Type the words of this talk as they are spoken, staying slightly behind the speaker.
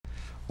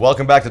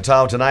Welcome back to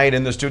Tahoe Tonight.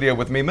 In the studio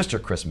with me, Mr.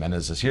 Chris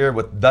Menes is here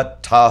with The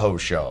Tahoe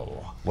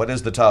Show. What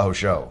is The Tahoe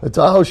Show? The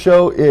Tahoe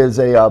Show is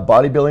a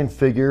bodybuilding,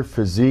 figure,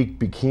 physique,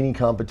 bikini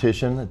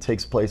competition. It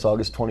takes place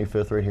August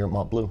 25th right here at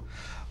Mont Bleu.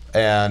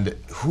 And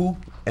who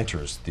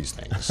enters these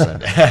things?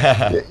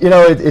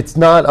 It's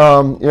not,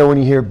 when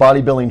you hear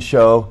bodybuilding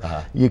show,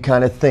 you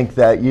kind of think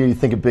that, you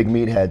think of big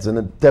meatheads,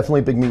 and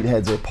definitely big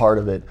meatheads are part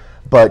of it.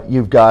 But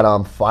you've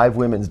got 5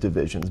 women's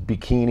divisions: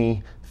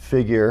 bikini,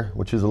 figure,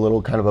 which is a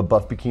little kind of a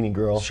buff bikini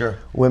girl. Sure.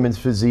 Women's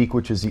physique,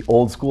 which is the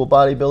old school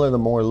bodybuilder, the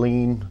more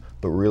lean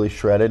but really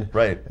shredded.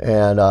 Right.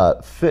 And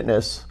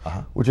fitness,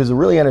 which is a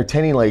really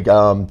entertaining, like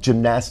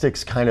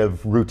gymnastics kind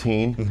of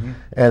routine.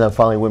 And then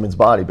finally women's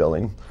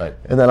bodybuilding. Right.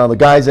 And then on the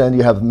guys' end,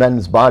 you have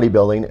men's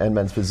bodybuilding and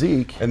men's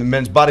physique. And the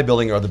men's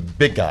bodybuilding are the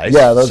big guys,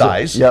 yeah, those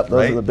size. Those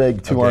right? are the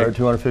big 200,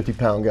 250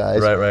 pound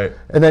guys. Right.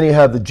 And then you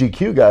have the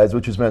GQ guys,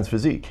 which is men's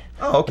physique.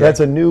 Oh, okay. That's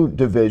a new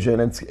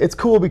division. It's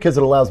cool because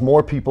it allows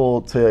more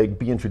people to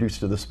be introduced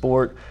to the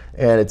sport,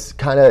 and it's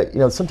kind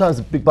of, sometimes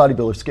the big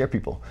bodybuilders scare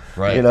people.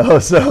 Right.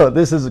 So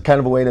this is kind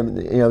of a way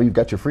to, you've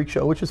got your freak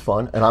show, which is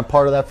fun, and I'm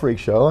part of that freak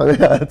show. I mean,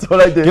 that's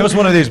what I do. Give us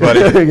one of these,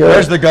 buddy.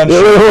 Where's the gun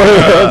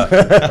show?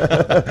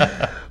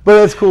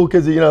 But it's cool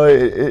because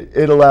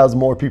it allows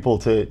more people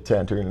to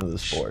enter into the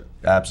sport.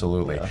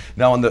 Absolutely. Yeah.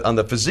 Now on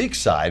the physique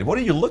side, what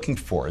are you looking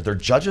for? Are there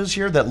judges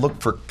here that look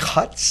for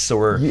cuts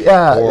or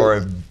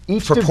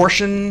each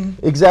proportion?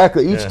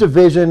 Exactly. Each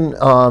division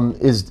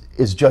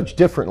is judged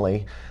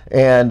differently,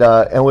 and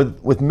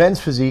with men's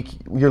physique,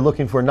 you're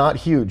looking for not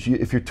huge.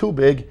 If you're too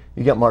big,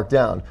 you get marked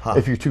down.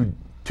 If you're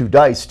too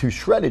diced, too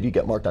shredded, you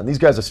get marked down. These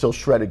guys are still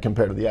shredded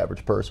compared to the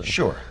average person.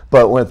 Sure.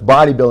 But with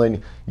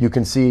bodybuilding, you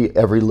can see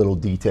every little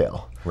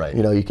detail. Right.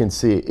 You can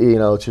see,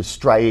 it's just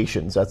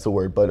striations, that's the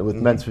word. But with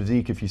men's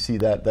physique, if you see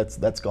that,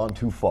 that's gone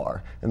too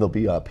far, and they'll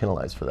be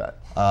penalized for that.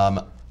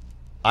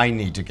 I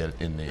need to get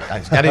in I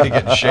need to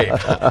get in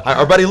shape.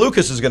 Our buddy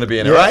Lucas is going to be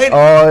in it, right?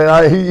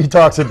 Oh, he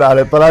talks about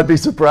it, but I'd be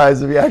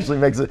surprised if he actually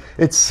makes it.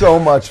 It's so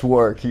much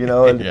work,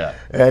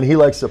 and he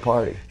likes to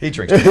party. He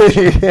drinks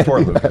too much.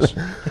 Poor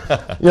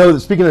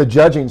Lucas. Speaking of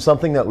judging,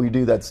 something that we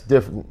do that's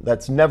different,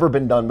 that's never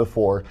been done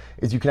before,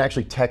 is you can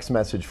actually text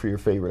message for your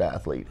favorite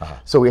athlete.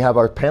 So we have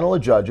our panel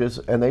of judges,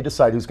 and they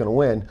decide who's going to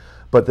win.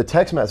 But the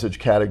text message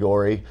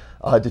category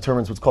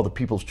determines what's called the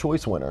People's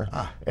Choice winner.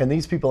 And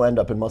these people end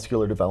up in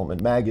Muscular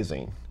Development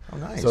magazine. Oh,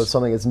 nice. So it's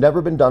something that's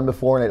never been done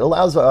before, and it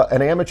allows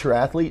an amateur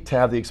athlete to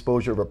have the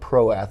exposure of a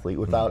pro athlete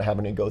without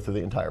having to go through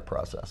the entire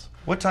process.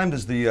 What time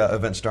does the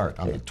event start?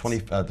 On the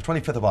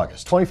 25th of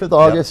August? 25th of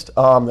August.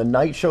 The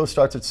night show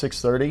starts at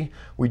 6:30.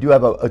 We do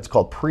have it's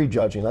called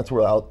pre-judging. That's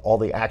where all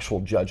the actual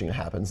judging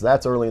happens.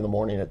 That's early in the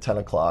morning at 10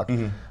 o'clock.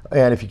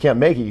 And if you can't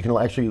make it, you can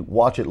actually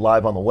watch it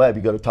live on the web.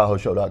 You go to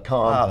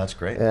TahoeShow.com. Wow, that's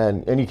great.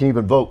 And you can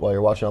even vote while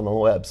you're watching on the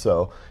web.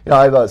 So,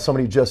 I have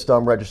somebody just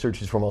registered.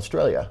 She's from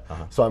Australia.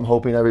 So I'm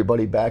hoping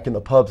everybody back in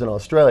the pubs in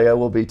Australia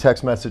will be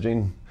text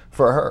messaging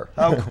for her.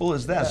 How cool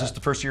is that? Is this the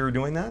first year you're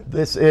doing that?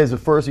 This is the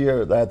first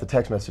year that the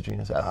text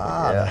messaging is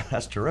happening.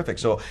 That's terrific.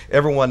 So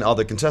all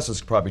the contestants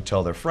could probably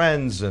tell their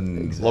friends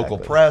and local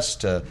press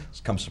to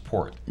come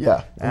support.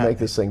 Yeah, we make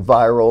this thing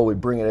viral. We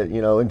bring it,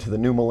 into the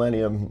new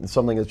millennium,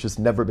 something that's just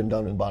never been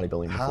done in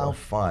bodybuilding before. How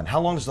fun. How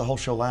long does the whole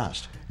show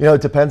last?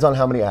 It depends on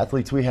how many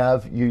athletes we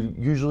have. You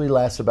usually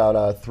lasts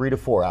about 3 to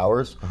 4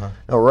 hours.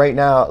 Now, right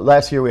now,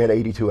 last year we had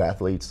 82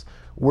 athletes.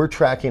 We're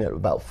tracking at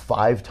about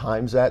 5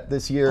 times that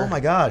this year. Oh my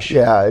gosh.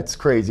 Yeah, it's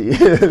crazy.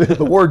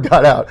 The word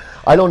got out.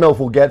 I don't know if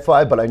we'll get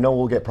 5, but I know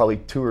we'll get probably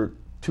 2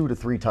 to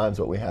 3 times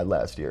what we had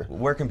last year.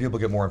 Where can people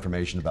get more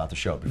information about the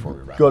show before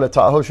we wrap? Go to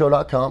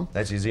TahoeShow.com.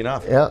 That's easy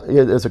enough. Yeah,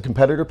 there's a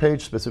competitor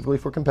page specifically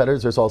for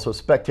competitors. There's also a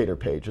spectator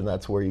page, and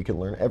that's where you can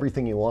learn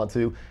everything you want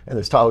to. And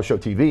there's Tahoe Show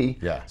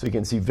TV. Yeah. So you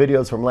can see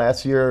videos from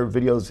last year,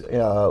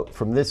 videos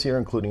from this year,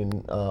 including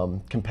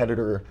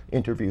competitor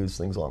interviews,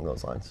 things along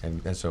those lines.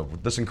 And so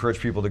let's encourage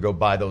people to go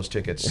buy those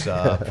tickets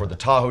for the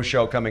Tahoe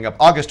Show coming up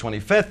August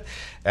 25th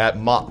at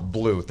Mont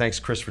Bleu. Thanks,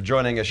 Chris, for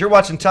joining us. You're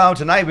watching Tahoe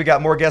Tonight. We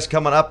got more guests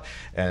coming up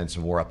and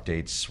some more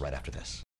updates right after this.